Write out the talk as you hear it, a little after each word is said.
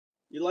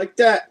You like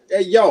that?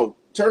 Hey, yo,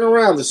 turn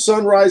around. The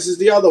sun rises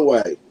the other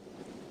way.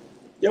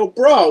 Yo,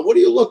 bro, what are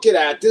you looking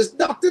at? There's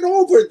nothing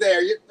over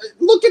there.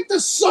 Look at the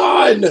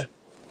sun.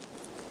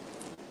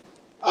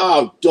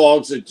 Oh,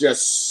 dogs are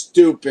just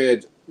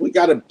stupid. We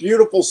got a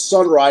beautiful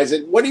sunrise,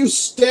 and what are you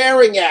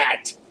staring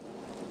at?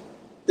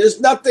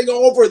 There's nothing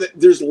over there.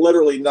 There's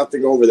literally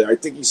nothing over there. I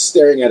think he's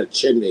staring at a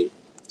chimney.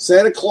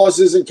 Santa Claus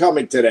isn't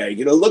coming today.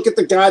 Look at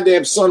the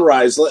goddamn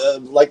sunrise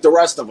like the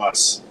rest of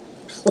us.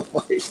 Oh,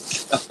 my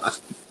God.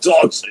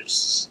 Dogs are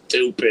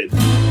stupid.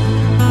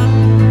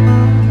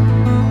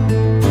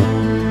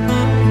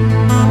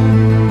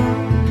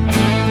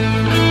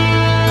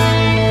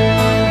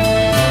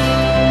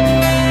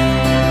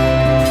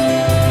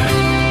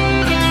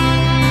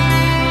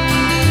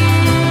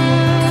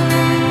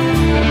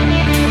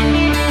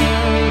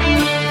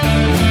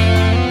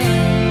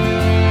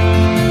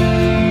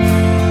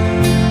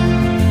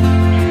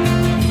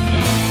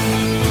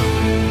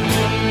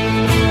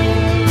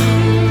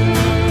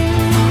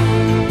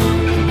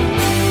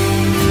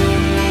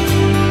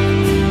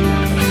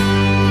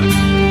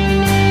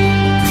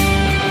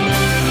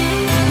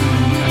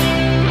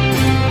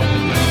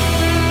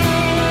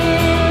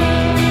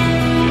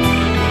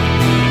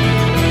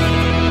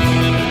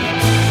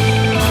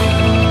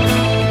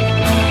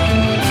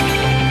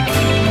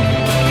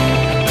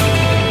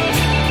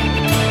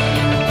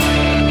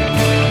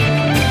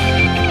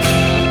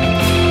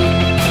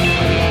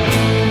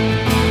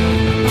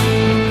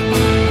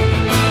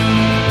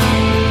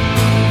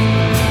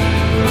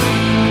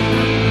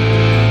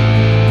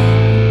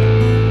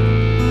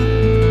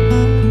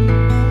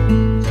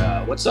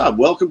 What's up?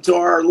 Welcome to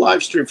our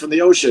live stream from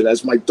the ocean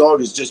as my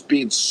dog is just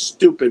being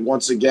stupid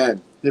once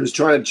again. He was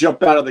trying to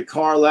jump out of the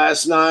car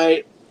last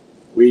night.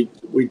 We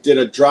did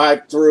a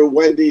drive-through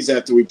Wendy's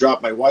after we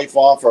dropped my wife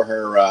off for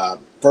her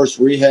first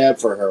rehab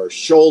for her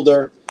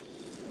shoulder.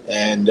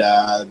 And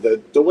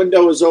the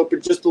window was open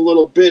just a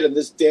little bit, and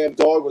this damn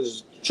dog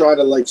was trying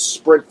to,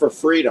 sprint for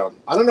freedom.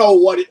 I don't know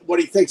what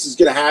he thinks is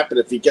going to happen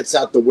if he gets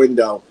out the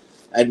window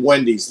at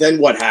Wendy's. Then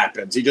what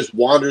happens? He just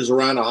wanders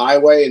around a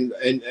highway and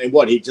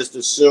what? He just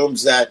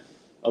assumes that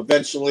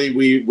eventually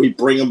we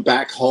bring him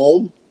back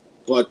home.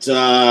 But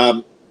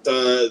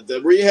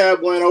the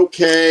rehab went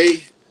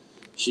okay.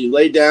 She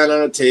laid down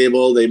on a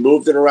table. They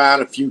moved it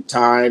around a few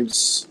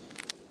times.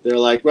 They're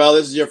like, well,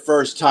 this is your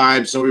first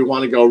time, so we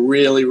want to go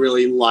really,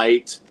 really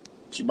light.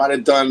 She might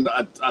have done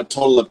a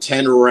total of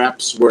 10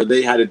 reps where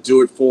they had to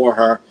do it for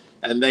her.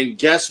 And then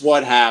guess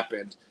what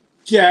happened?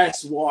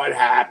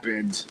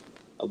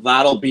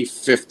 That'll be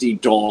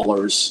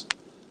 $50.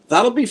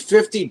 That'll be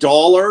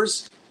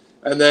 $50.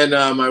 And then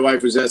my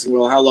wife was asking,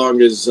 well, how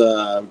long is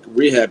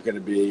rehab going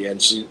to be?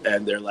 And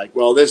they're like,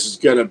 well, this is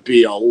going to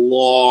be a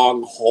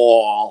long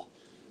haul,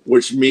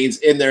 which means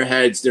in their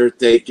heads they're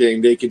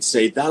thinking they could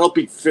say that'll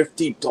be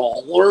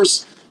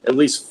 $50 at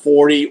least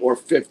 40 or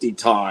 50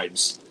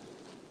 times.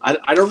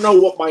 I don't know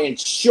what my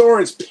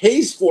insurance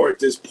pays for at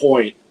this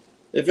point.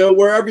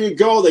 Wherever you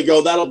go, they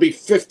go, that'll be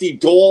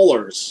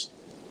 $50.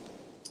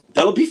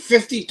 That'll be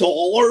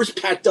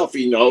 $50. Pat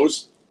Duffy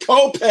knows.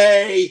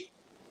 Copay.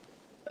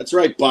 That's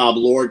right, Bob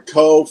Lord.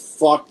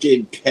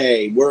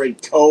 Co-fucking-pay. We're in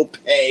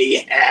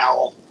copay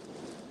hell.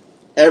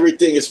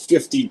 Everything is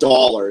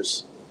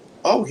 $50.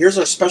 Oh, here's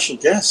our special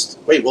guest.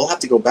 Wait, we'll have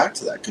to go back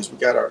to that because we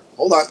got our...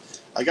 Hold on.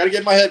 I got to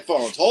get my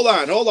headphones. Hold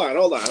on.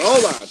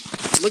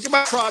 Look at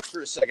my crotch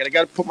for a second. I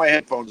got to put my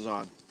headphones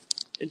on.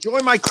 Enjoy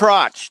my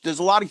crotch. There's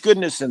a lot of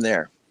goodness in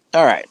there.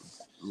 All right.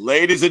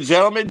 Ladies and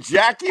gentlemen,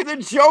 Jackie the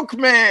Joke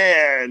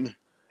Man.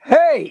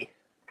 Hey.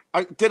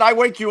 Did I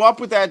wake you up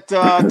with that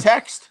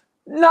text?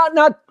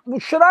 Not.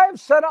 Should I have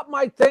set up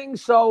my thing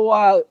so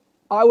I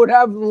would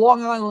have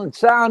Long Island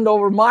Sound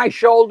over my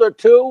shoulder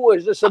too?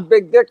 Is this a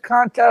big dick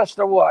contest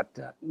or what?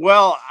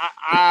 Well,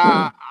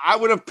 I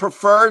would have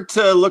preferred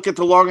to look at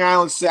the Long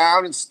Island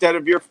Sound instead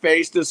of your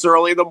face this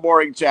early in the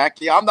morning,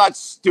 Jackie. I'm not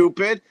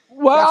stupid.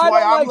 Well,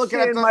 I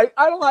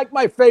don't like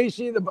my face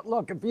either. But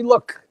look, if you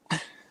look.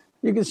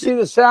 You can see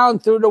the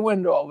sound through the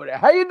window over there.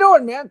 How you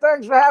doing, man?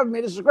 Thanks for having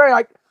me. This is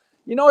great.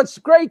 It's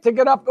great to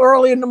get up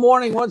early in the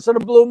morning once in a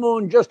blue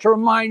moon just to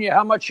remind you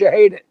how much you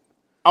hate it.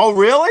 Oh,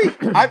 really?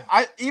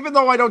 I even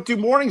though I don't do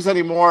mornings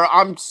anymore,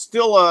 I'm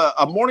still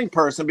a morning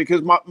person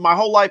because my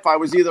whole life I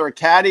was either a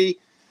caddy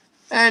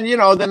and,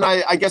 then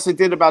I guess I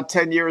did about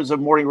 10 years of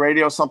morning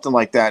radio, something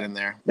like that in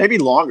there. Maybe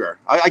longer.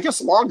 I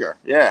guess longer.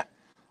 Yeah.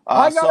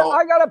 I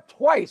got up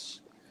twice.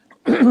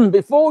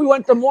 Before we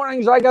went to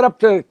mornings, I got up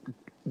to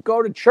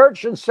go to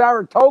church in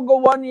Saratoga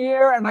one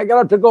year, and I got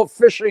up to go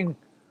fishing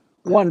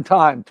one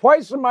time.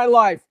 Twice in my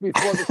life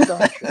before the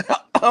sun.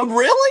 Oh,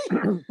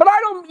 really? But I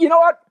don't, you know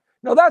what?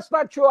 No, that's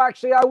not true.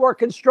 Actually, I worked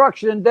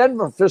construction in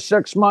Denver for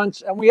 6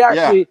 months, and we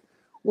actually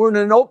were in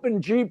an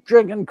open Jeep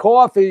drinking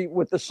coffee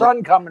with the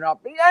sun coming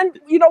up. And,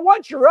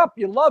 once you're up,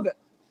 you love it.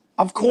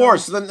 Of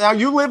course. Now,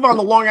 you live on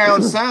the Long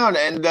Island Sound,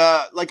 and,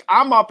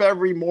 I'm up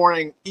every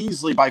morning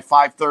easily by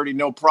 5:30,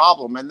 no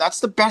problem. And that's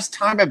the best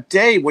time of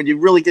day when you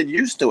really get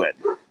used to it.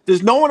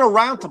 There's no one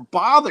around to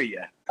bother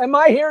you. Am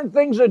I hearing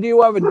things, or do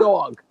you have a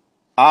dog?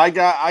 I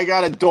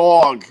got a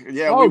dog.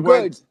 Yeah, oh,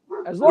 good.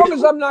 As long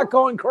as I'm not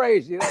going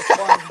crazy, that's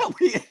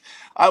fine.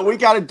 we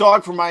got a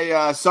dog for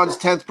my son's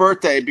 10th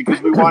birthday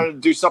because we wanted to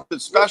do something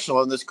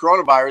special, and this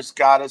coronavirus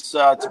got us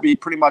to be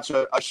pretty much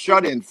a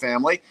shut-in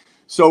family.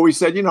 So we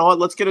said, you know what,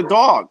 let's get a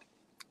dog.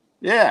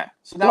 Yeah.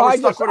 So now we're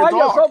stuck with a dog. I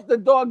just hope the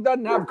dog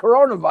doesn't have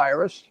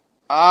coronavirus.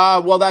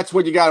 Well, that's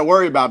what you got to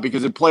worry about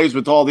because it plays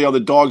with all the other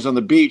dogs on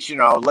the beach, you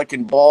know,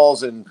 licking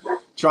balls and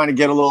trying to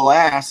get a little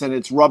ass, and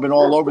it's rubbing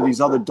all over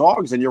these other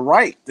dogs. And you're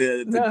right,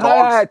 the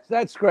dogs.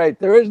 That's great.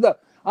 There is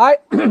I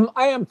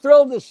am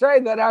thrilled to say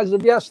that as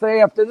of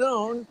yesterday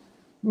afternoon,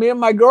 me and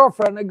my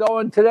girlfriend are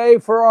going today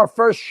for our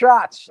first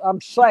shots. I'm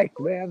psyched,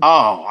 man.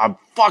 Oh, I'm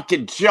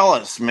fucking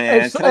jealous,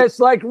 man. It's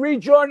like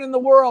rejoining the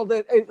world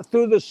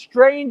through the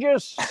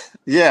strangest.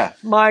 Yeah.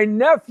 My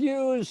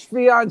nephew's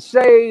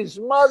fiance's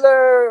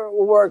mother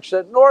works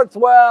at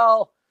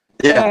Northwell.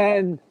 Yeah.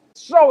 And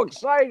so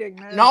exciting,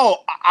 man. No,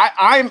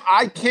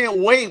 I can't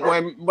wait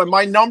when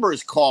my number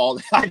is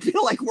called. I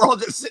feel like we're all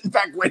just sitting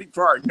back waiting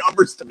for our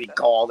numbers to be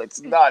called. It's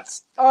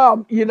nuts.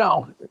 You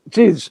know,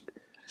 geez.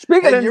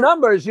 Speaking of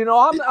numbers, you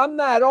know, I'm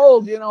that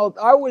old. You know,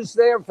 I was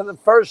there for the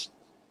first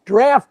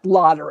draft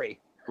lottery.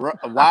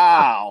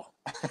 Wow.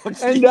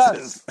 And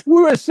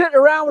we were sitting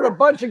around with a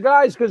bunch of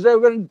guys because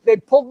they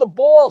pulled the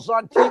balls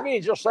on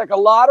TV just like a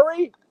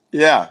lottery.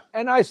 Yeah.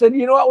 And I said,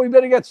 you know what, we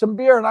better get some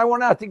beer. And I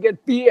went out to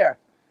get beer.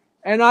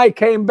 And I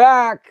came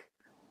back,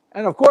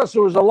 and of course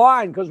there was a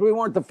line because we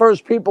weren't the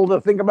first people to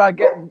think about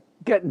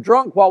getting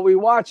drunk while we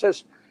watched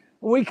this.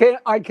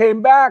 I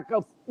came back,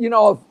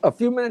 a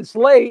few minutes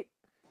late,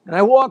 and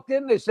I walked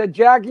in. They said,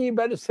 "Jackie, you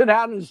better sit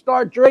down and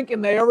start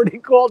drinking. They already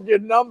called your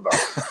number."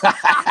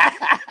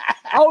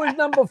 I was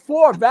number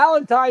 4.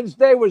 Valentine's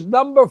Day was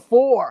number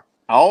 4.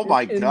 Oh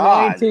my God! In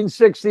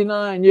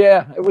 1969,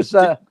 yeah, it was.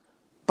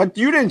 But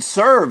you didn't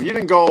serve. You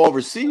didn't go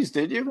overseas,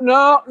 did you?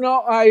 No.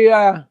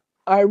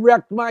 I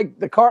wrecked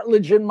the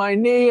cartilage in my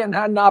knee and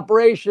had an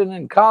operation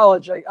in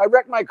college. I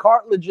wrecked my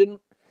cartilage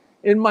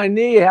in my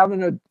knee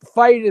having a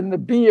fight in the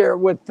beer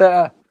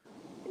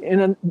in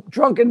a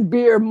drunken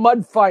beer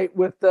mud fight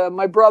with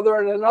my brother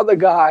and another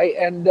guy.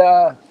 And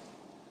I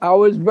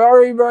was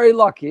very, very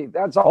lucky.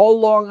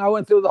 I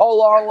went through the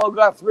whole Arlo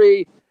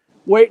Guthrie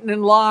waiting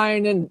in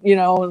line and, you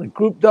know, and the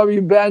Group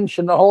W bench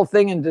and the whole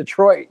thing in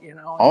Detroit, you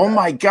know. Oh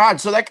my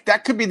God. So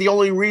that could be the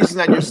only reason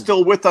that you're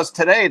still with us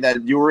today,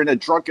 that you were in a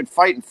drunken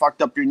fight and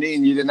fucked up your knee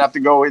and you didn't have to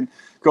go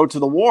to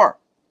the war.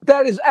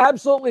 That is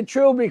absolutely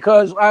true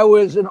because I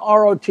was in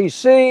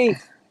ROTC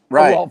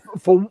right.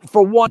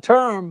 For one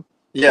term.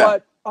 Yeah.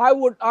 But I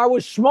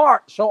was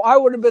smart. So I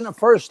would have been a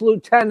first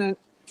lieutenant.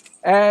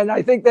 And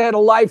I think they had a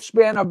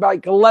lifespan of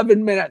like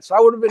 11 minutes. I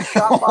would have been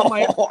shot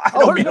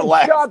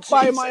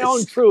by my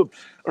own troops.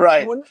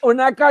 Right. When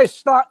that guy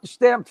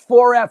stamped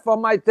 4F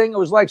on my thing, it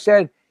was like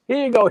saying,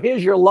 "Here you go.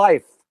 Here's your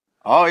life."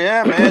 Oh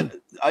yeah, man.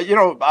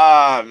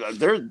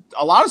 There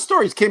a lot of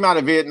stories came out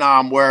of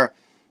Vietnam where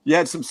you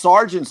had some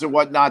sergeants and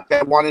whatnot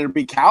that wanted to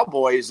be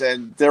cowboys,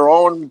 and their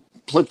own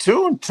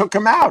platoon took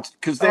them out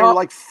because they were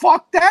like,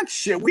 "Fuck that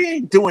shit. We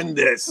ain't doing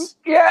this."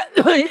 Yeah,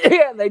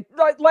 yeah. They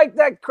like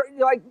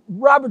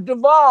Robert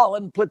Duvall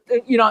and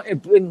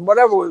in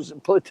whatever it was,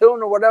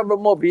 Platoon or whatever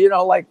movie.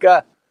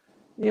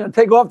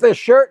 Take off their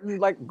shirt and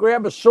like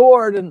grab a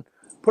sword and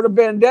put a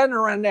bandana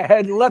around their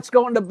head and let's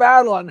go into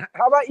battle. And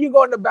how about you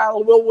go into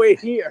battle? We'll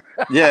wait here.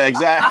 Yeah,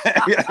 exactly.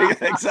 Yeah,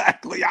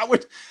 exactly.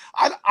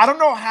 I don't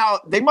know how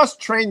they must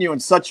train you in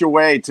such a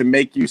way to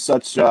make you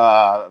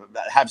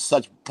have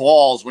such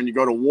balls when you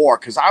go to war.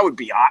 Because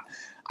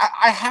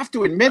I have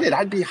to admit it.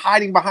 I'd be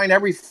hiding behind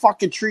every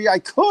fucking tree I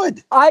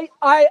could.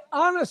 I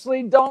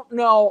honestly don't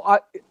know.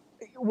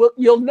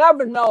 You'll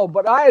never know.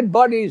 But I had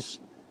buddies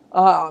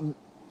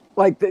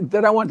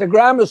that I went to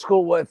grammar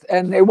school with,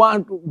 and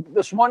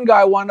this one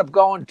guy wound up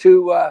going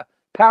to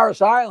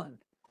Paris Island.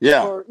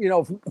 Yeah.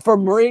 For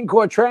Marine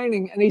Corps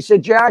training. And he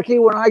said, "Jackie,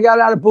 when I got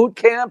out of boot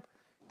camp,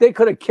 they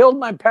could have killed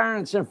my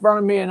parents in front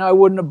of me and I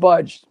wouldn't have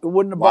budged. It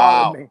wouldn't have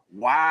bothered me."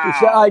 Wow. He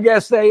said, I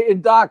guess they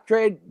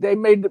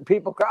made the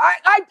people cry.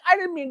 I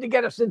didn't mean to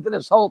get us into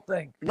this whole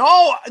thing.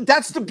 No,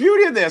 that's the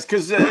beauty of this,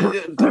 because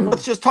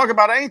let's just talk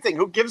about anything.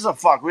 Who gives a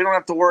fuck? We don't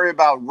have to worry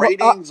about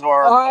ratings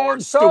or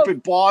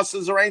stupid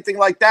bosses or anything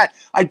like that.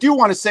 I do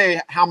want to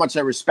say how much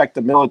I respect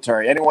the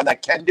military. Anyone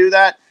that can do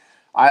that,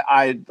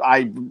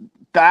 I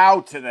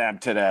bow to them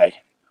today.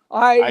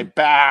 I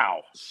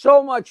bow.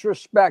 So much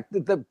respect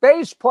that the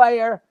bass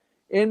player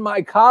in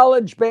my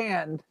college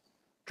band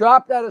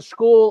dropped out of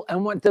school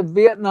and went to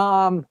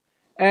Vietnam.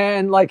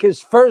 And like his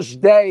first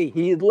day,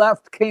 he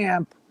left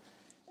camp.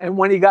 And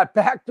when he got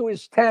back to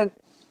his tent,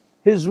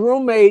 his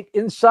roommate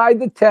inside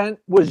the tent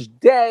was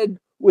dead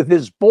with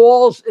his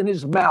balls in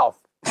his mouth.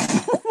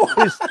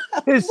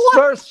 his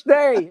first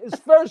day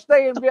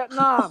in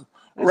Vietnam.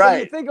 And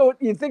right. So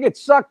you think it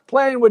sucked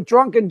playing with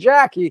drunken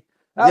Jackie.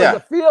 That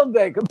was a field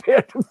day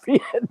compared to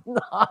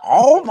Vietnam.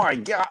 Oh my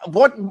God!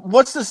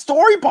 What's the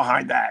story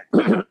behind that?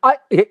 I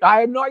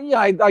have no idea.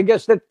 I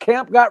guess that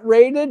camp got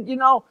raided.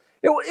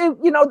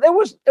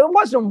 it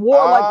wasn't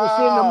war like you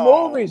see in the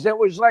movies. It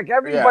was like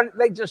everybody,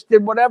 they just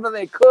did whatever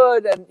they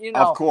could. And,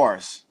 of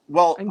course.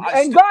 Well,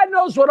 and God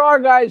knows what our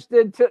guys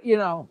did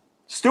to,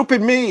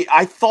 Stupid me.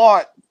 I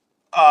thought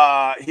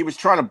he was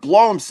trying to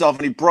blow himself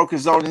and he broke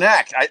his own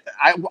neck.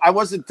 I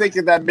wasn't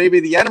thinking that maybe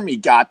the enemy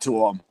got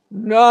to him.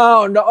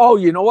 No. Oh,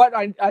 you know what?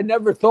 I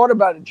never thought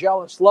about a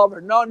jealous lover.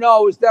 No,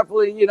 it was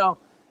definitely,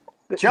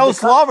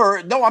 Jealous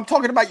lover? No, I'm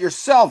talking about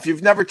yourself.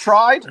 You've never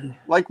tried?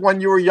 Like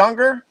when you were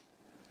younger?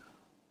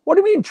 What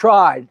do you mean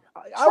tried?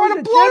 I was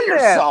to blow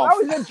yourself. I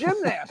was a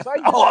gymnast.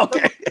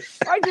 Okay.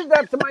 I did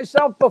that to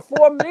myself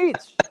before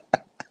meets.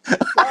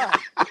 Yeah.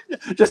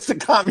 Just to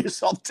calm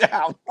yourself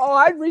down. Oh,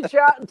 I'd reach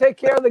out and take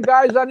care of the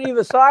guys on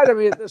either side of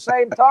me at the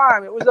same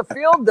time. It was a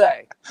field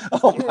day.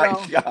 Oh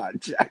my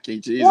God, Jackie,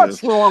 Jesus.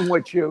 What's wrong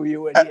with you,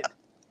 you idiot?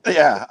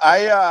 Yeah,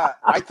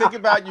 I think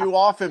about you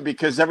often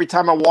because every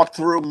time I walk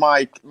through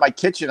my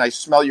kitchen, I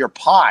smell your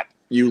pot,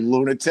 you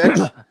lunatic.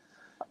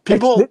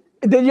 People...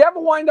 Did you ever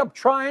wind up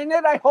trying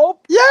it, I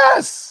hope?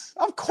 Yes,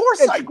 of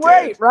course I did. It's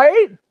great,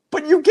 right?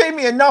 But you gave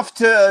me enough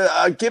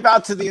to give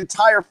out to the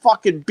entire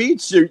fucking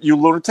beach, you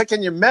lunatic,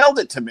 and you mailed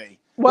it to me.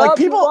 Well, like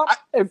people,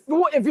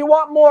 if you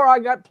want more, I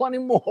got plenty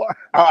more.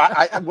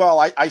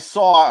 I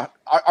saw.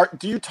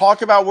 Do you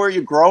talk about where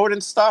you grow it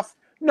and stuff?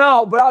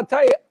 No, but I'll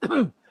tell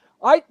you,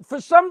 I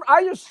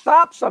just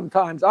stop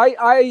sometimes.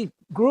 I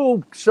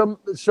grew some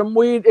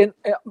weed in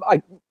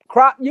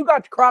crop. You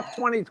got crop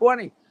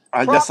 2020.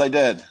 Yes, I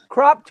did.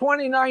 Crop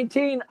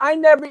 2019, I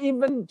never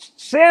even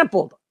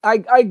sampled.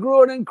 I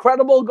grew an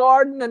incredible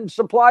garden and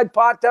supplied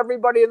pot to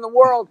everybody in the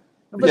world.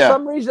 And for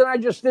some reason, I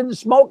just didn't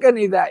smoke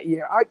any that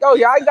year. I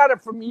got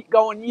it from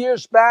going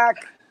years back.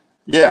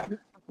 Yeah.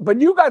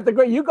 But you got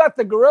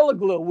the Gorilla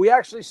Glue. We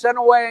actually sent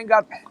away and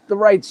got the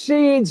right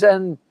seeds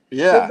and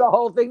did the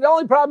whole thing. The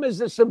only problem is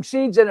there's some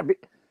seeds in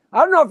it. I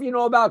don't know if you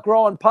know about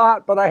growing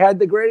pot, but I had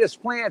the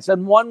greatest plants,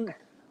 and one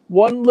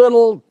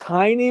little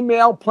tiny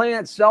male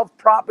plant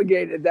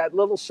self-propagated, that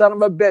little son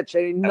of a bitch,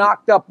 and he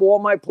knocked up all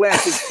my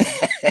plants.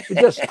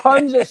 Just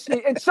tons of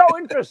seeds. It's so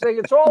interesting.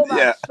 It's all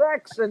about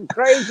sex and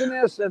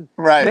craziness and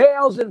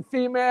males and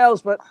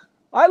females, but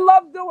I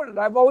love doing it.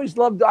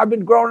 I've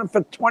been growing it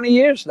for 20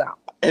 years now.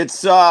 It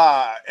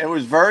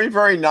was very,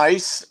 very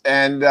nice.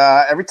 And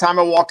every time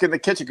I walk in the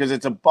kitchen, because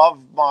it's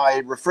above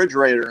my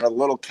refrigerator in a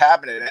little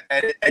cabinet,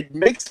 and it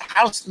makes the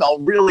house smell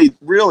really,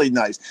 really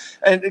nice.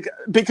 And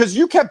because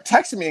you kept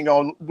texting me and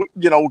going,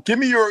 give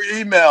me your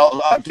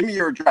email, give me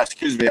your address,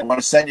 excuse me, I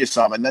want to send you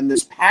some. And then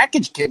this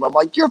package came. I'm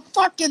like, you're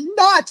fucking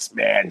nuts,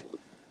 man.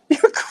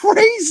 You're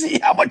crazy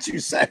how much you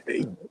sent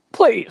me.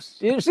 Please.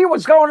 You see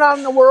what's going on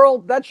in the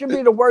world? That should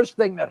be the worst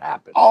thing that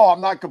happened. Oh, I'm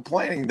not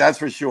complaining. That's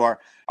for sure.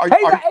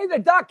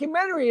 The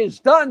documentary is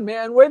done,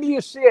 man. Where do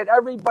you see it?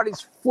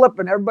 Everybody's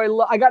flipping.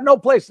 I got no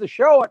place to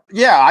show it.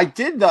 Yeah, I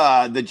did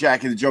the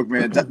Jackie the Joke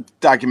Man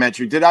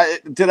documentary. Did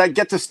I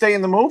get to stay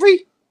in the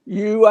movie?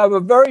 You have a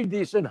very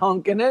decent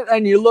hunk in it,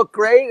 and you look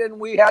great. And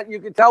you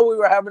could tell we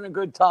were having a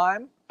good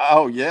time.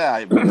 Oh yeah,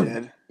 I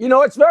did.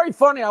 It's very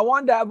funny. I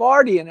wanted to have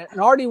Artie in it,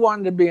 and Artie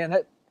wanted to be in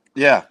it.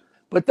 Yeah.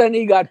 But then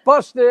he got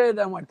busted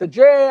and went to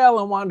jail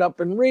and wound up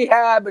in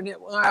rehab, and it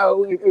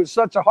was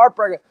such a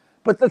heartbreaker.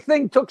 But the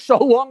thing took so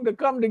long to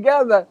come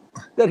together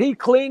that he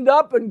cleaned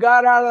up and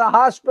got out of the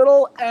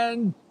hospital,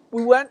 and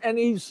we went, and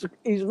he's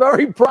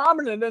very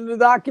prominent in the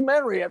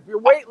documentary. If you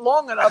wait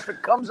long enough,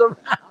 it comes around.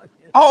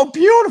 Oh,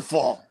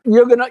 beautiful!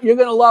 You're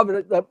gonna love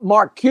it.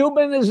 Mark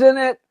Cuban is in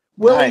it.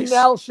 Willie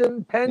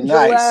Nelson, Penn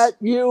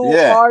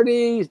Jillette,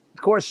 Artie,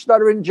 of course,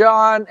 Stuttering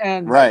John,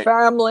 and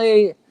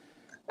family.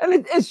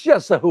 And it's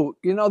just a hoot,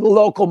 the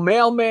local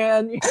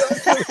mailman.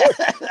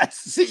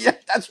 See,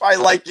 that's why I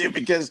like you,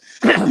 because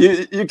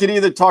you can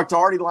either talk to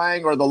Artie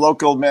Lang or the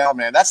local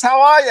mailman. That's how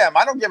I am.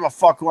 I don't give a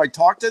fuck who I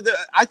talk to.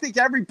 I think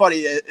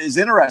everybody is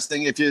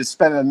interesting if you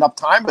spend enough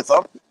time with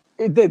them.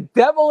 The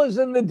devil is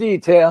in the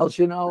details,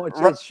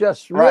 It's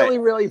just really,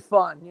 really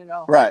fun,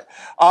 Right.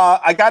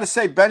 I got to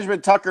say,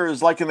 Benjamin Tucker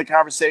is liking the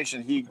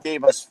conversation. He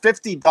gave us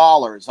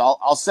 $50.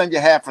 I'll send you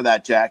half of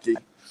that, Jackie.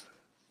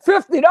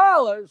 $50?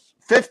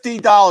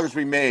 $50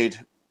 we made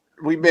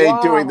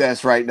doing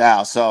this right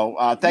now. So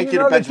thank you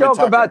to Benjamin Tucker.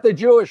 Tucker. About the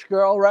Jewish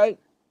girl, right?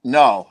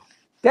 No.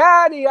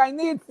 Daddy, I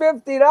need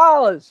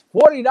 $50.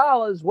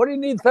 $40. What do you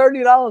need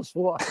 $30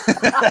 for?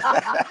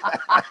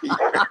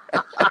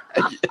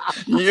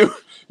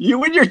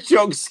 You and your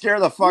jokes scare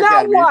the fuck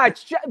out of me. Now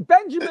watch.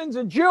 Benjamin's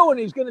a Jew, and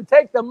he's going to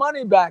take the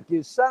money back,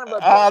 you son of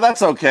a bitch.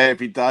 That's okay if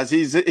he does.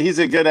 He's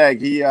a good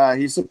egg.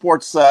 He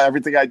supports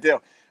everything I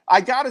do. I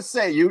gotta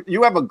say,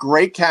 you have a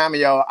great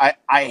cameo.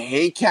 I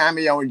hate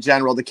cameo in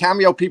general. The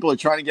cameo people are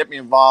trying to get me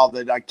involved,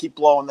 and I keep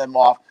blowing them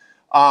off.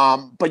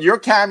 But your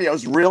cameo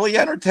is really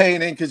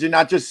entertaining because you're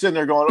not just sitting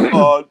there going,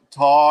 "Oh,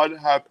 Todd,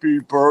 happy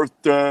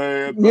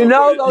birthday."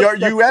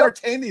 You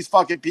entertain these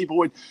fucking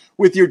people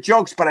with your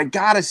jokes. But I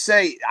gotta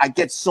say, I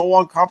get so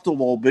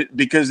uncomfortable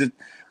because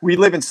we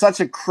live in such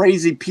a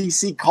crazy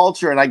PC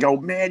culture, and I go,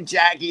 man,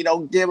 Jackie,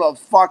 don't give a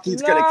fuck.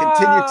 He's gonna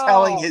continue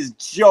telling his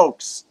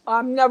jokes.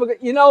 I'm never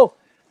gonna.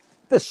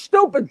 the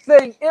stupid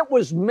thing, it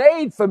was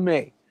made for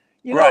me.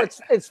 You know,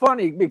 it's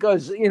funny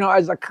because, you know,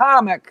 as a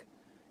comic,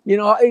 you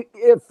know,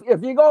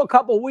 if you go a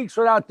couple of weeks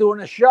without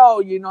doing a show,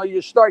 you know,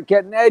 you start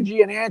getting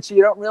edgy and antsy.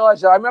 You don't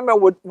realize it. I remember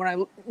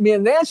when me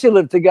and Nancy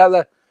lived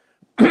together,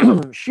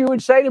 she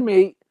would say to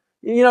me,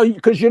 you know,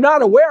 because you're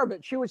not aware of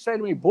it, she would say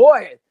to me,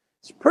 boy,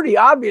 it's pretty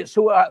obvious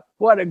who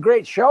had a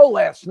great show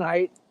last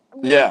night. I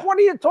mean, Yeah. What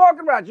are you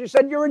talking about? She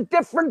said, you're a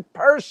different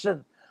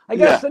person. I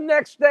guess the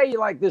next day, you're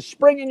like this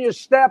spring in your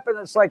step, and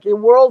it's like your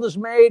world is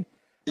made.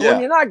 When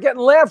you're not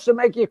getting laughs, it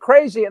make you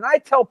crazy. And I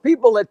tell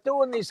people that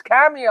doing these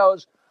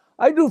cameos,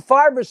 I do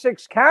 5 or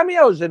 6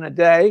 cameos in a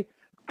day,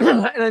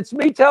 and it's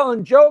me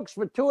telling jokes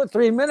for 2 or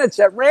 3 minutes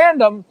at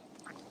random.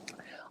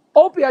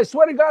 Opie, I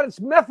swear to God, it's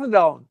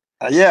methadone.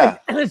 Yeah.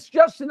 And it's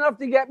just enough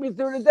to get me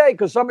through the day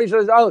because somebody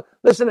says, oh,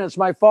 listen, it's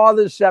my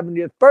father's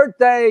 70th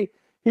birthday.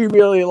 He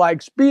really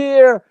likes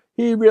beer.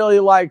 He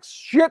really likes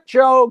shit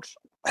jokes.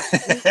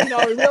 You know,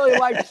 he really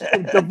likes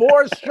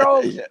divorce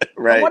jokes.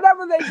 Right.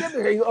 Whatever they give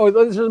me. Oh,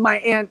 this is my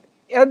aunt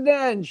Edna,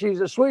 and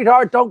she's a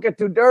sweetheart. Don't get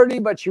too dirty,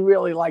 but she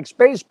really likes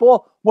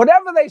baseball.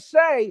 Whatever they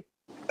say,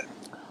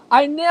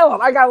 I nail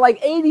it. I got like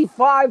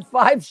 85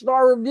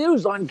 5-star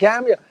reviews on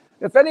Cameo.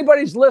 If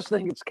anybody's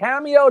listening, it's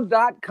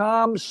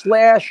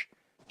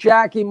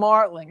cameo.com/Jackie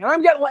Martling. And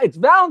I'm getting, it's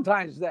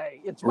Valentine's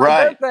Day. It's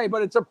my birthday,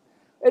 but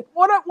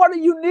what a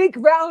unique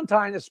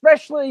Valentine,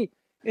 especially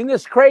in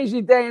this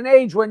crazy day and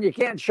age when you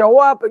can't show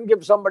up and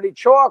give somebody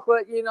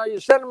chocolate. You know,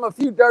 you send them a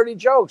few dirty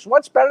jokes.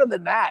 What's better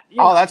than that?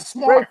 That's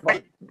smart.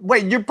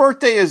 Wait, your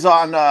birthday is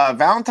on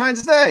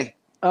Valentine's Day?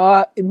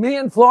 Me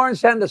and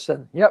Florence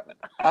Henderson. Yep.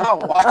 Oh,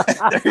 wow.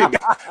 There you go.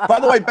 By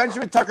the way,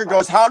 Benjamin Tucker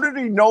goes, how did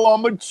he know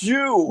I'm a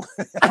Jew?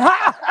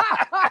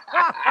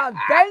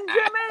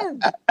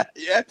 Benjamin!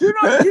 Yeah. Do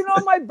you know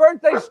my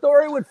birthday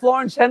story with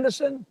Florence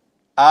Henderson?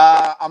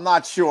 I'm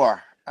not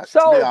sure,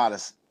 to be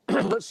honest.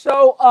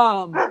 So,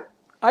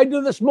 I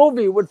do this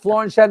movie with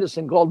Florence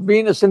Henderson called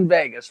Venus in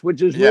Vegas,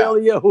 which is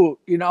really a hoot.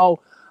 You know,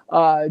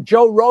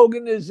 Joe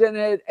Rogan is in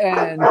it,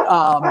 and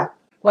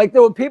like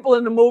there were people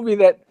in the movie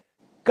that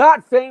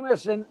got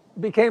famous and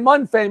became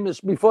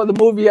unfamous before the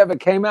movie ever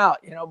came out.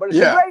 You know, but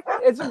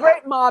it's a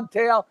great mob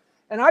tale,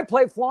 and I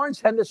play Florence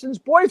Henderson's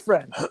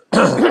boyfriend.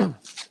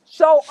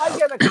 So I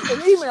get an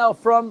email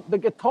from the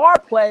guitar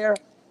player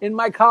in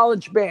my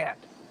college band.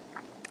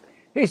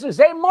 He says,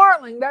 "Hey,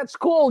 Martling, that's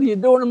cool. You're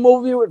doing a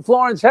movie with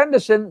Florence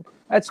Henderson.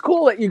 That's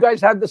cool that you guys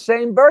have the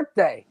same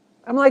birthday."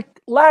 I'm like,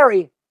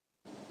 Larry,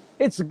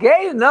 it's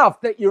gay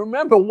enough that you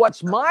remember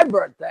what's my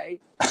birthday.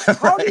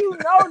 How do you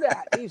know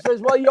that? He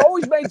says, well, you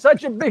always made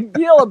such a big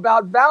deal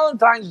about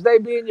Valentine's Day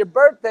being your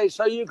birthday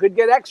so you could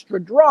get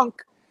extra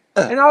drunk.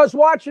 And I was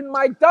watching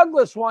Mike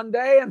Douglas one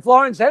day, and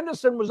Florence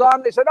Henderson was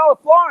on. They said, oh,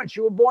 Florence,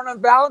 you were born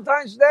on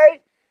Valentine's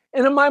Day?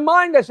 And in my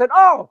mind, I said,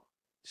 oh,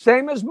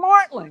 same as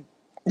Martling.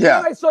 Yeah.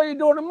 And I saw you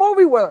doing a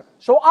movie with her.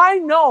 So I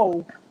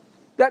know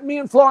that me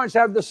and Florence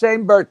have the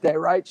same birthday,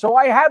 right? So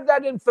I have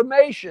that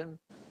information.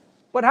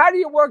 But how do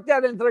you work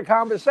that into the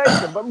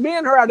conversation? But me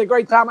and her had a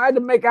great time. I had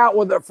to make out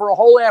with her for a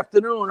whole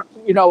afternoon,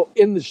 you know,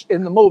 in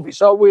the movie.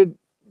 So we're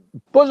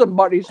bosom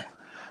buddies.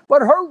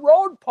 But her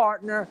road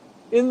partner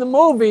in the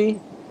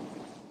movie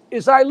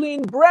is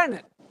Eileen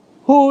Brennan,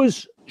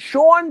 who's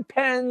Sean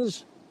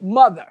Penn's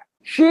mother.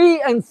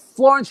 She and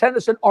Florence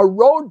Henderson are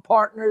road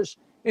partners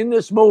in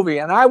this movie.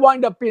 And I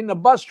wind up being the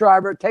bus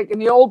driver, taking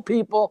the old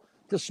people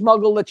to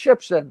smuggle the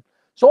chips in.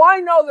 So I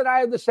know that I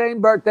have the same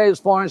birthday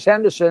as Florence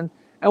Henderson.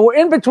 And we're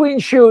in between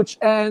shoots.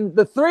 And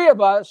the three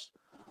of us,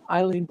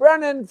 Eileen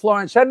Brennan,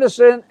 Florence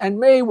Henderson, and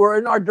me, were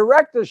in our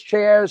director's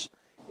chairs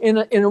in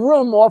a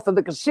room off of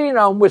the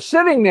casino. And we're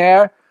sitting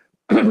there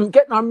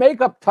getting our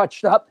makeup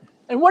touched up.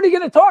 And what are you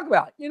going to talk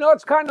about? You know,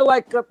 it's kind of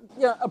like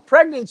a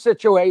pregnant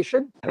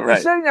situation. Right. We're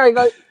sitting there, I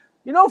go,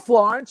 you know,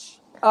 Florence,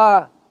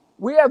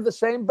 we have the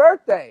same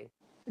birthday.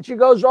 And she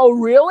goes, oh,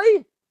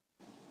 really?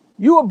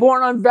 You were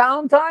born on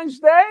Valentine's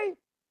Day?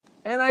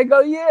 And I go,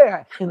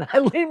 yeah. And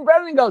Eileen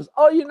Brennan goes,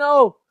 oh, you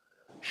know,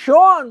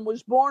 Sean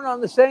was born on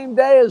the same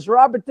day as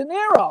Robert De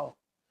Niro.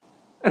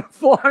 And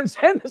Florence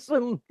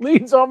Henderson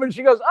leans over and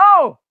she goes,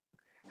 oh,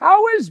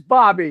 how is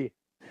Bobby?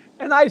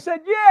 And I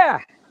said, yeah,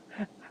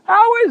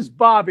 how is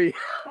Bobby?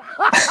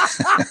 And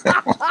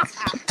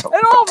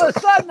all of a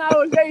sudden I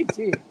was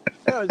 18.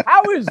 Goes,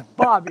 how is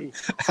Bobby?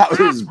 How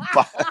is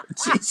Bobby?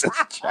 Jesus,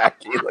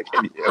 Jackie, look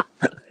at you.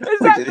 Is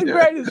that the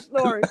greatest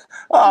story?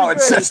 Oh,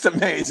 it's just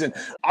amazing.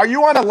 Are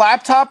you on a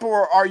laptop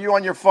or are you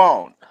on your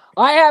phone?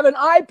 I have an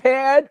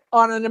iPad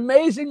on an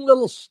amazing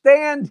little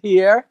stand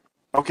here.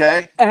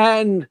 Okay.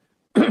 And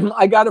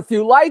I got a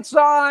few lights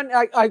on.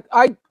 I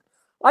do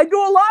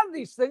a lot of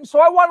these things,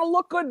 so I want to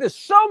look good. There's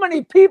so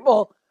many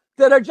people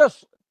that are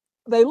just,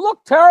 they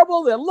look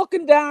terrible. They're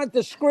looking down at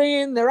the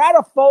screen. They're out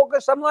of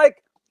focus. I'm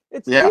like,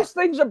 these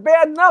things are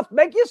bad enough.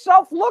 Make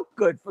yourself look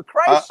good, for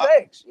Christ's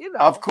sakes. You know.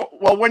 Of course.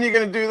 Well, when are you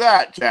going to do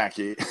that,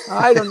 Jackie?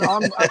 I don't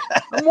know.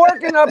 I'm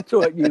working up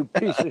to it, you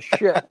piece of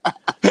shit.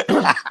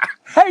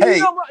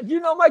 Hey, you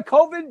know my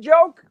COVID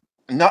joke?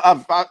 No,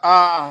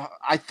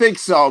 I think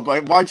so,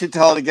 but why don't you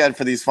tell it again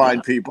for these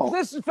fine people?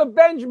 This is for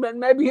Benjamin.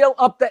 Maybe he'll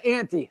up the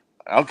ante.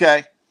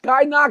 Okay.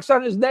 Guy knocks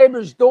on his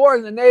neighbor's door,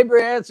 and the neighbor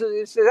answers.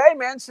 He says, "Hey,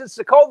 man, since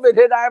the COVID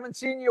hit, I haven't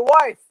seen your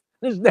wife."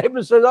 His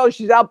neighbor says, "Oh,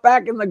 she's out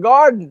back in the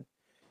garden."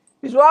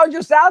 He says, "Well, I was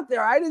just out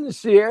there. I didn't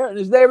see her." And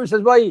his neighbor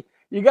says, "Well, you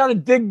got to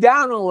dig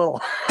down a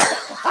little."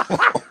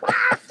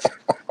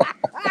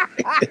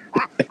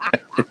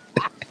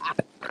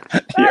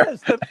 That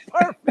is the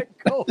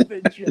perfect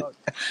COVID joke.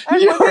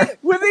 And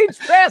with each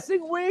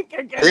passing week,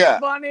 it gets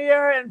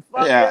funnier and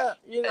funnier.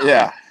 You know?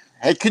 Yeah.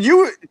 Hey, can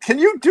you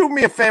do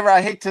me a favor?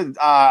 I hate to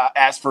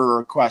ask for a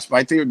request, but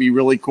I think it would be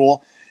really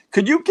cool.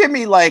 Could you give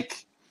me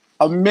like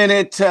a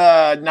minute,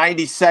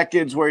 90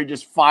 seconds where you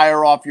just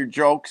fire off your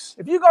jokes?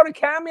 If you go to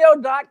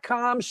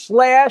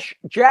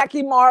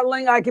cameo.com/Jackie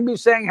Martling, I can be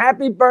saying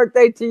happy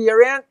birthday to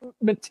your Aunt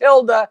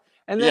Matilda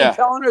and then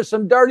telling her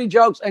some dirty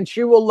jokes, and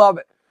she will love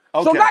it.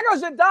 Okay. So guy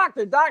goes to the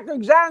doctor. Doctor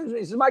examines me.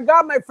 He says, "My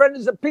God, my friend,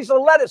 there's a piece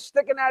of lettuce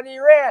sticking out of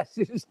your ass."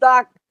 He says,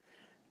 "Doc,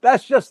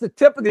 that's just the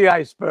tip of the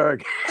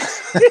iceberg."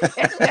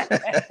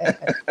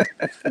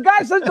 The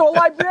guy says to a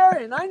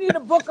librarian, "I need a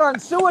book on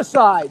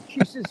suicide." She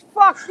says,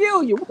 "Fuck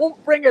you. You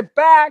won't bring it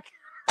back."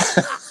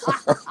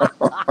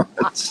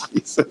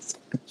 Jesus.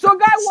 So a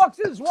guy walks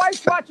in, his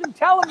wife's watching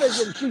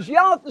television. She's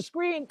yelling at the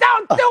screen,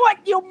 "Don't do it,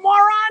 you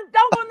moron.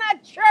 Don't go in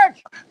that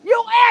church.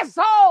 You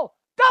asshole.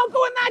 Don't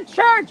go in that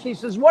church." He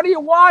says, "What are you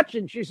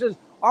watching?" She says,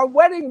 "Our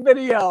wedding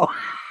video."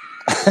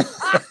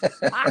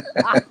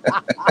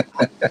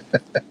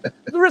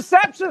 The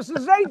receptionist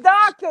says, "Hey,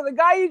 doctor, the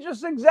guy you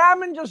just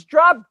examined just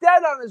dropped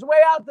dead on his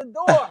way out the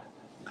door."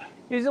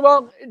 He said,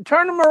 "Well,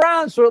 turn him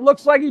around so it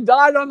looks like he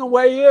died on the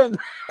way in."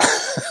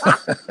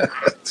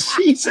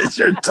 Jesus,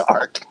 you're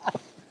dark.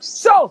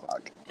 So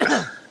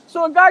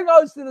a guy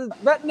goes to the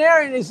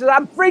veterinarian. He says,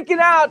 "I'm freaking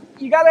out.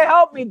 You got to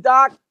help me,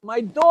 doc.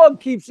 My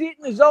dog keeps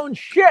eating his own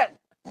shit."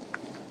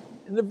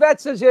 And the vet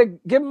says, "Yeah,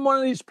 give him one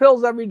of these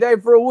pills every day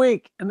for a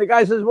week." And the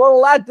guy says,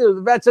 "What'll that do?" The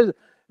vet says,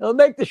 "It'll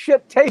make the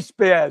shit taste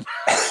bad."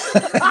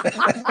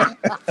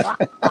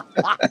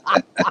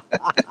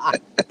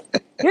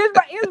 Here's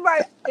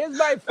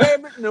my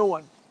favorite new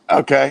one.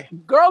 Okay.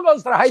 Girl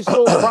goes to the high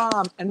school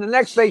prom, and the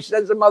next day she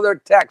sends her mother a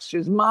text. She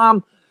says,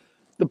 "Mom,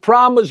 the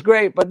prom was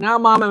great, but now,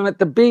 Mom, I'm at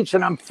the beach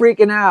and I'm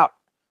freaking out.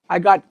 I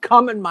got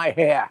cum in my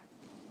hair."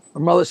 Her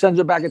mother sends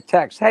her back a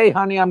text. "Hey,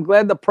 honey, I'm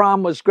glad the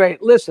prom was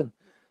great. Listen,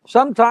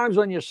 sometimes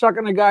when you're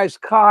sucking a guy's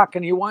cock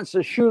and he wants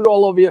to shoot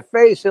all over your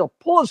face, he'll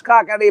pull his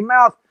cock out of your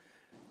mouth,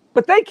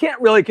 but they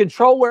can't really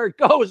control where it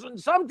goes. And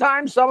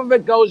sometimes some of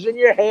it goes in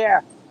your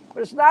hair.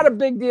 But it's not a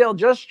big deal.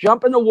 Just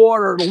jump in the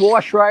water. It'll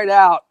wash right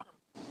out."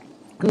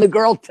 And the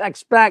girl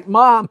texts back,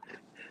 "Mom,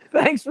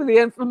 thanks for the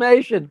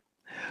information,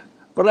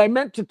 but I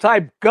meant to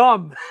type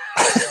gum."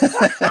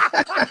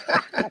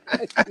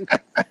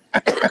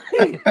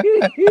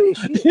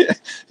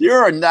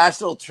 You're a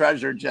national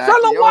treasure, Jackie.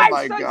 So the wife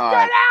says, God.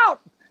 "Get out."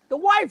 The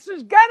wife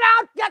says, "Get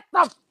out. Get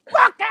the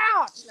fuck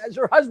out." As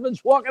her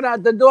husband's walking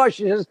out the door,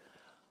 she says,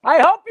 "I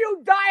hope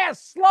you die a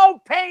slow,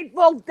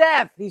 painful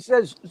death." He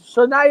says,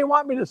 "So now you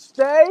want me to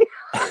stay?"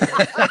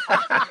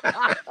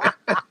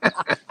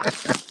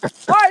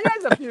 All right,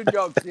 here's a few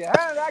jokes here.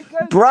 Huh? That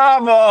good?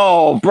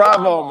 Bravo,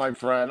 my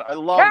friend. I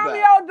love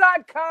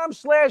that.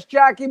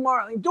 Cameo.com/Jackie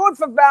Martling. Do it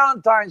for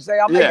Valentine's Day.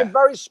 I'll make it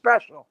very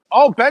special.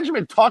 Oh,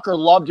 Benjamin Tucker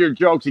loved your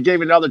jokes. He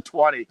gave another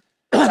 20.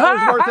 That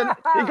was worth it.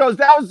 He goes,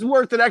 "That was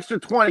worth an extra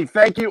 20.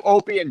 Thank you,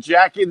 Opie and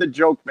Jackie, the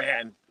joke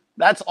man."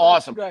 That's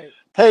awesome. That's great.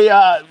 Hey,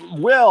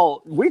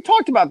 Will, we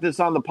talked about this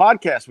on the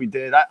podcast we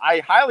did.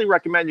 I highly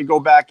recommend you go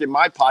back in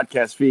my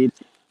podcast feed,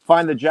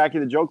 find the Jackie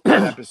the Joke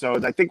Man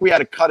episodes. I think we had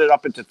to cut it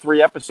up into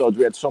 3 episodes.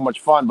 We had so much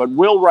fun. But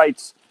Will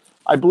writes,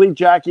 "I believe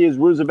Jackie is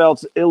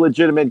Roosevelt's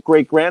illegitimate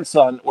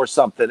great-grandson or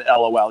something,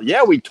 LOL."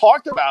 Yeah, we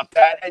talked about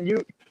that, and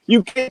you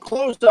came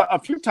close a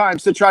few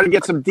times to try to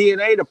get some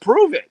DNA to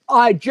prove it.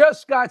 I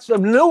just got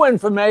some new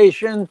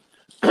information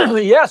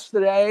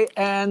yesterday,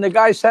 and the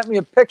guy sent me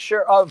a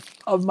picture of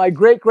my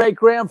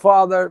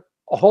great-great-grandfather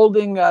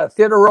holding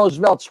Theodore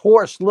Roosevelt's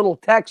horse, Little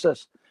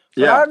Texas.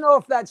 But I don't know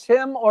if that's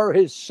him or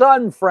his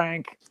son,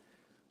 Frank.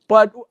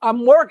 But I've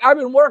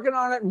been working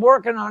on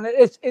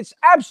it. It's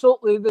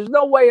absolutely, there's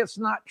no way it's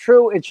not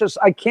true. It's just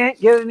I can't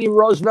get any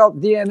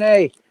Roosevelt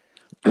DNA.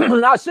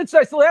 Now, since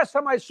the last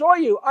time I saw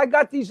you, I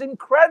got these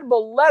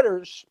incredible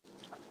letters.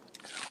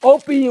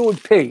 Opie, you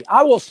would pee.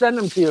 I will send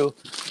them to you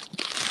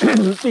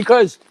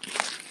because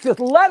this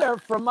letter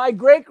from my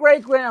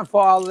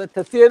great-great-grandfather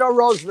to Theodore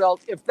Roosevelt,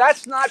 if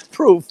that's not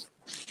proof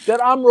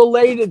that I'm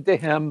related to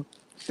him,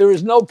 there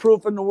is no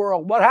proof in the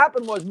world. What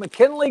happened was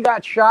McKinley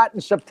got shot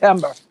in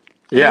September.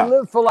 Yeah. He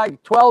lived for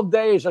like 12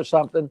 days or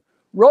something.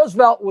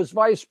 Roosevelt was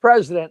vice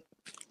president.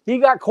 He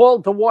got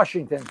called to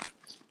Washington.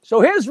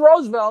 So here's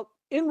Roosevelt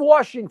in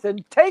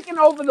Washington taking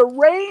over the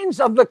reins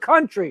of the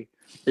country.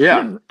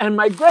 Yeah. And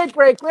my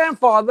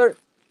great-great-grandfather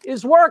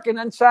is working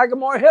on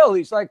Sagamore Hill.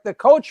 He's like the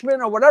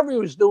coachman or whatever he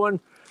was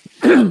doing.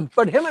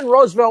 But him and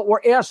Roosevelt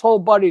were asshole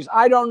buddies.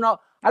 I don't know.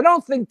 I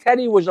don't think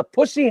Teddy was a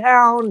pussy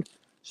hound.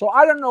 So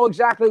I don't know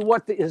exactly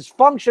what his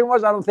function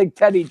was. I don't think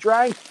Teddy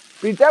drank,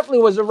 but he definitely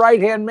was a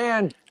right-hand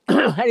man.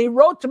 And he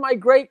wrote to my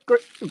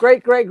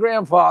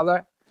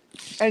great-great-grandfather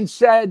and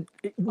said,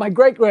 my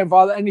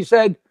great-grandfather, and he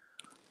said,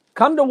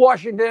 come to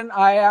Washington.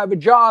 I have a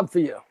job for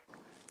you.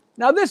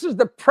 Now, this is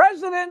the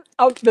president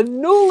of the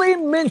newly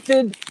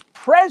minted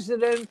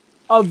president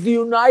of the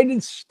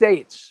United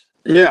States.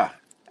 Yeah.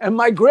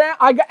 And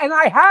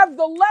I have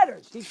the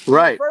letters. He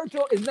Right. referred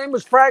to, his name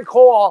was Frank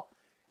Hall,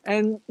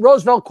 and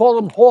Roosevelt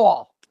called him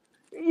Hall.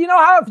 You know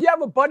how if you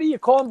have a buddy, you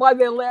call him by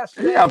their last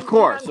name? Yeah, of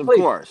course, of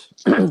course.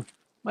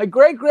 My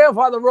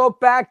great-grandfather wrote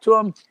back to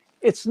him,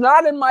 it's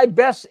not in my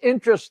best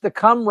interest to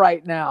come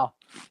right now.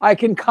 I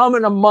can come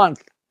in a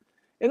month.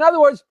 In other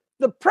words,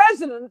 the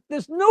president,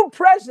 this new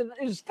president,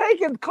 is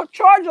taking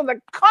charge of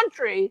the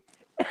country.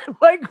 And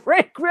my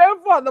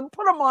great-grandfather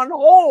put him on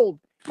hold.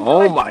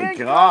 Oh, my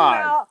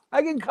God.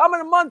 I can come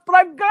in a month, but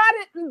I've got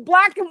it in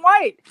black and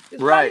white.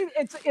 It's right.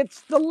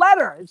 It's the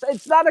letter.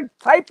 It's not a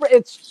type.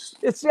 It's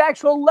the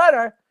actual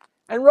letter.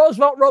 And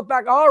Roosevelt wrote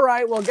back, all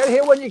right, well, get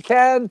here when you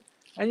can,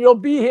 and you'll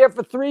be here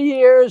for 3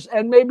 years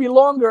and maybe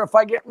longer if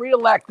I get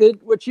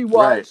reelected, which he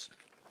was. Right.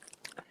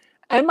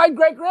 And my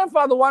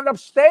great-grandfather wound up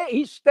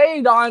he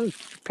stayed on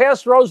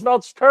past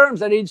Roosevelt's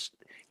terms, and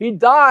he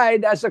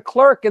died as a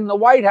clerk in the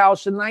White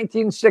House in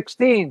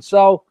 1916.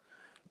 So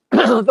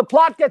the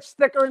plot gets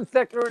thicker and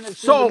thicker, and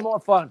it's even more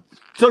fun.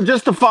 So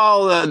just to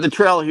follow the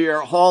trail here,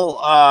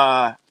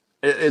 Hall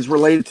is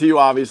related to you,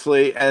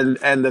 obviously, and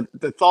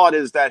the thought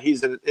is that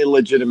he's an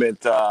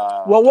illegitimate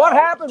well, what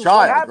happened? Child,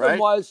 what happened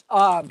was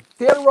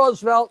Theodore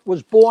Roosevelt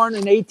was born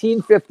in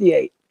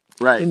 1858,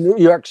 right, in New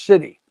York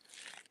City.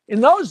 In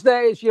those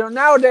days,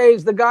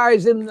 nowadays the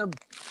guy's in the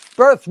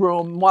birth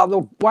room while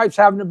the wife's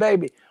having a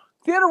baby.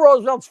 Theodore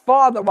Roosevelt's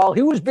father, while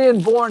he was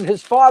being born,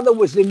 his father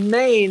was in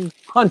Maine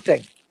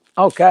hunting.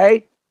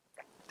 Okay.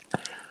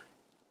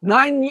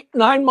 9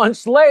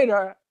 months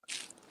later,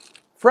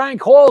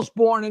 Frank Hall's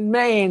born in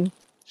Maine,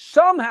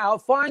 somehow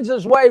finds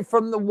his way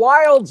from the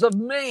wilds of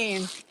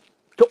Maine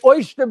to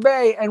Oyster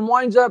Bay and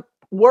winds up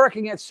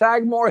working at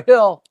Sagamore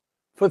Hill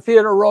for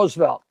Theodore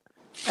Roosevelt.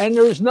 And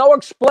there's no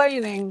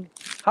explaining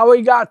how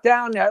he got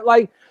down there.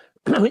 Like,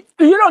 you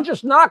don't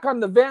just knock on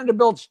the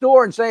Vanderbilt's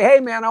door and say, hey,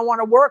 man, I want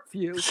to work for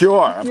you.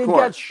 Sure, of course. You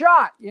get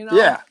shot,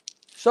 Yeah.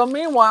 So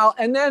meanwhile,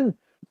 and then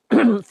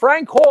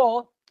Frank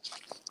Hall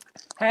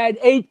had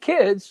 8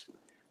 kids.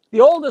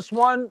 The oldest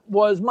one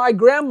was my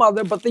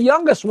grandmother, but the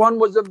youngest one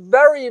was a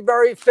very,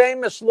 very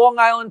famous Long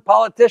Island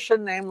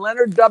politician named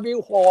Leonard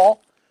W.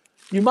 Hall.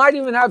 You might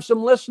even have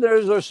some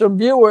listeners or some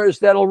viewers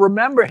that'll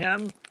remember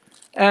him.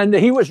 And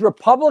he was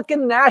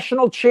Republican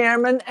national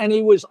chairman, and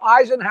he was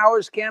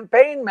Eisenhower's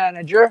campaign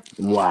manager.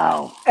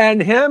 Wow.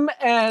 And him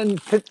and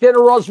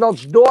Theodore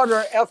Roosevelt's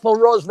daughter, Ethel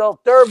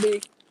Roosevelt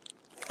Derby,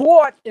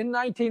 fought in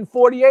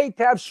 1948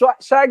 to have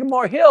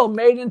Sagamore Hill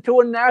made into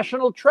a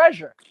national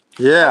treasure.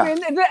 Yeah. I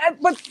mean,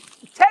 but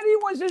Teddy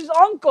was his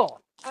uncle.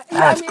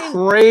 That's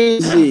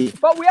crazy.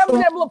 But we haven't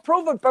been able to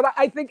prove it, but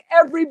I think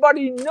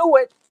everybody knew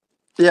it.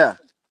 Yeah.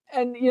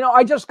 And,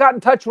 I just got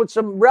in touch with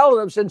some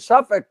relatives in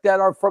Suffolk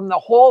that are from the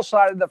Hall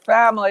side of the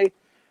family.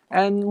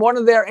 And one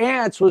of their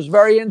aunts was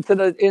very into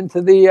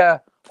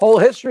the whole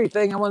history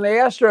thing. And when they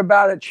asked her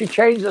about it, she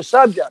changed the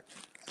subject.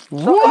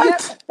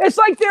 What? It's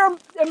like they're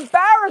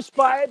embarrassed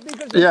by it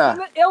because it's an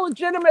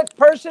illegitimate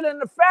person in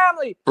the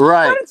family.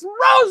 Right. But it's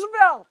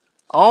Roosevelt.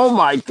 Oh,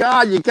 my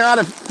God. You got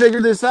to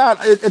figure this out.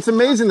 It's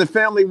amazing the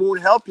family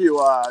won't help you.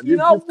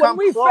 When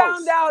we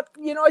found out,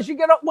 as you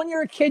get up, when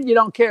you're a kid, you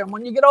don't care. And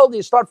when you get older,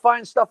 you start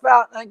finding stuff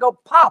out and I go,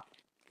 Pop.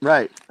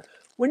 Right.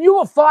 When you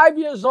were 5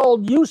 years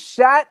old, you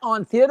sat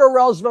on Theodore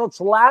Roosevelt's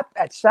lap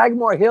at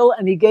Sagamore Hill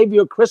and he gave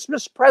you a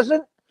Christmas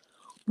present.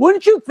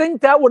 Wouldn't you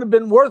think that would have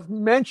been worth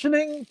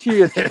mentioning to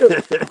your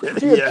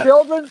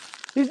children?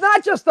 He's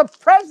not just the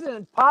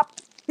president,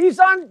 Pop. He's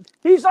on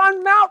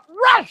Mount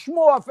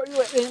Rushmore.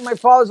 And my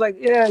father's like,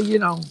 yeah,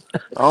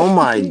 Oh,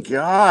 my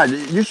God.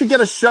 You should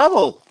get a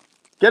shovel.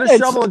 Get a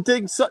shovel and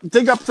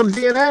dig up some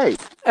DNA.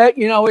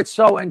 It's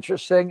so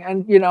interesting.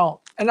 And,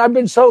 and I've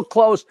been so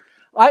close.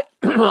 I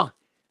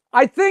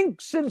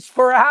think since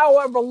for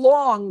however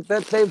long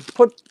that they've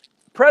put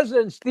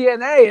president's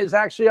DNA is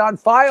actually on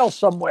file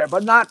somewhere,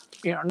 but not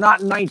in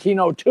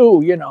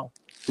 1902,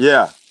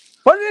 Yeah.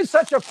 But it is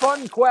such a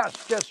fun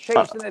quest, just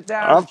chasing it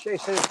down,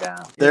 chasing it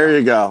down. There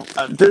you go.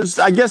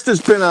 I guess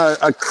there's been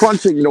a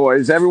crunching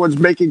noise. Everyone's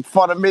making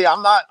fun of me.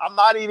 I'm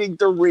not eating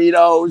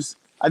Doritos.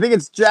 I think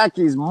it's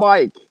Jackie's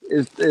mic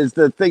is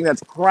the thing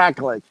that's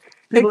crackling.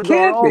 It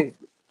can't be.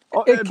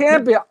 It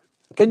can't be.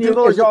 Can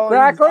you? Is it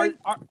crackling?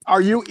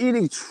 Are you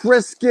eating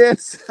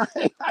Triscuits?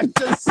 I'm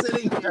just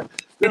sitting here.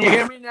 Can you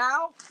hear me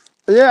now?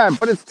 Yeah,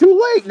 but it's too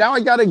late. Now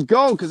I got to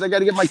go because I got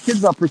to get my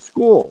kids up for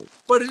school.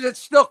 But is it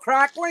still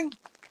crackling?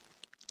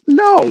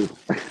 No,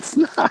 it's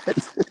not.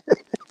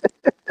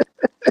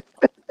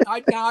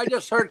 I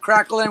just heard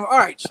crackling. All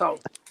right, so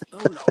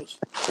who knows?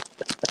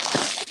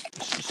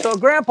 So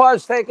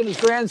Grandpa's taking his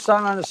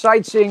grandson on a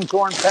sightseeing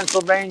tour in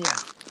Pennsylvania.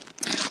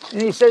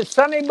 And he says,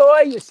 Sonny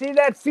boy, you see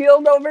that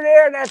field over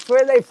there? That's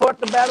where they fought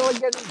the Battle of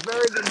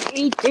Gettysburg in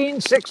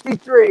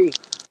 1863.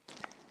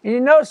 And you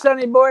know,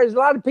 Sonny boy, a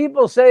lot of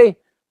people say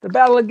the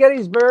Battle of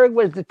Gettysburg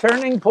was the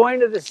turning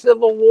point of the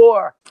Civil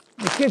War.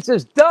 The kid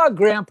says, duh,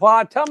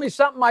 Grandpa, tell me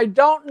something I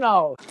don't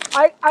know.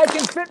 I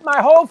can fit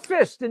my whole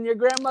fist in your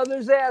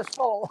grandmother's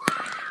asshole.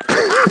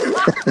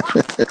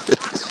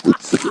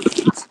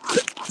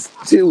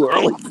 Too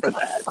early for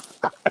that.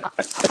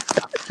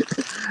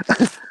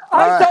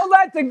 I told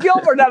that to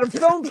Gilbert at a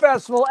film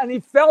festival, and he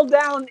fell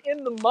down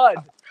in the mud.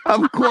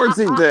 Of course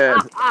he did.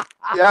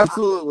 He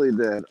absolutely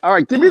did. All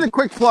right, give me the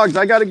quick plugs.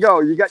 I got to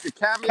go. You got your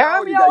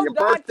Cameo, you got your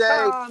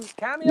birthday.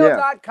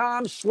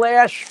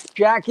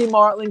 Cameo.com/Jackie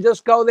Martling.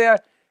 Just go there.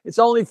 It's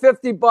only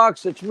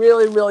 $50. It's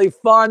really, really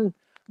fun.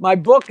 My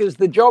book is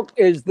The Joke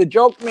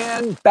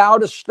Man, Bow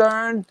to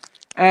Stern.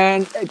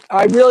 And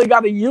I really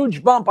got a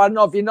huge bump. I don't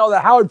know if you know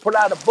that Howard put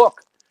out a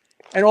book.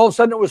 And all of a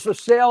sudden it was for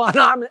sale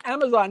on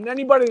Amazon. And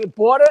anybody that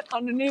bought it,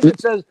 underneath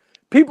it says,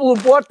 people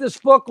who bought this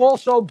book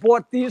also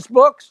bought these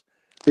books.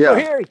 Yeah. So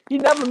here, he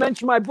never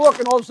mentioned my book,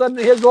 and all of a sudden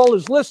here's all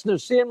his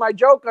listeners seeing my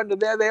joke under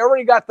there. They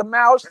already got the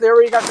mouse. They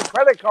already got the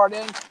credit card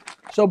in.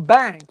 So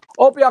bang.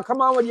 Opie, I'll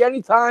come on with you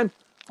anytime.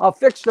 I'll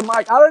fix the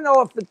mic. I don't know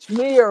if it's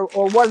me or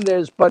what it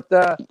is, but,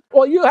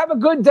 well, you have a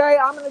good day.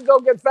 I'm going to go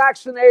get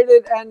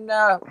vaccinated, and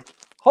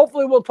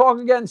hopefully we'll talk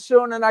again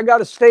soon, and I got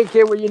a steak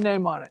here with your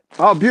name on it.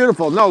 Oh,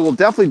 beautiful. No, we'll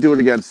definitely do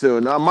it again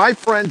soon. My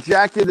friend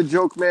Jackie the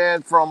Joke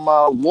Man from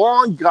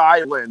Long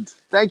Island.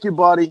 Thank you,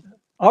 buddy.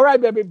 All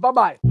right, baby.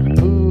 Bye-bye.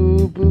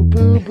 Boo, boo,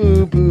 boo,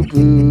 boo, boo,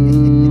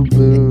 boo,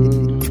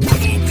 boo.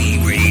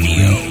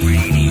 Radio.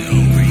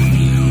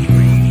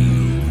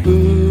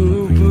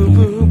 Boo, boo,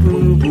 boo,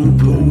 boo, boo,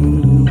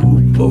 boo.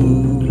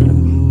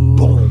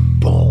 Boom, boom,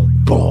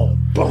 boom,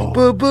 boom.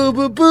 Boo, boo,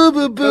 boo, boo,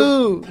 boo,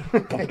 boo.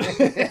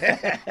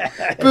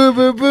 Boo,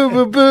 boo, boo,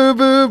 boo, boo,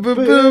 boo, boo,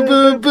 boo,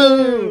 boo,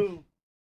 boo.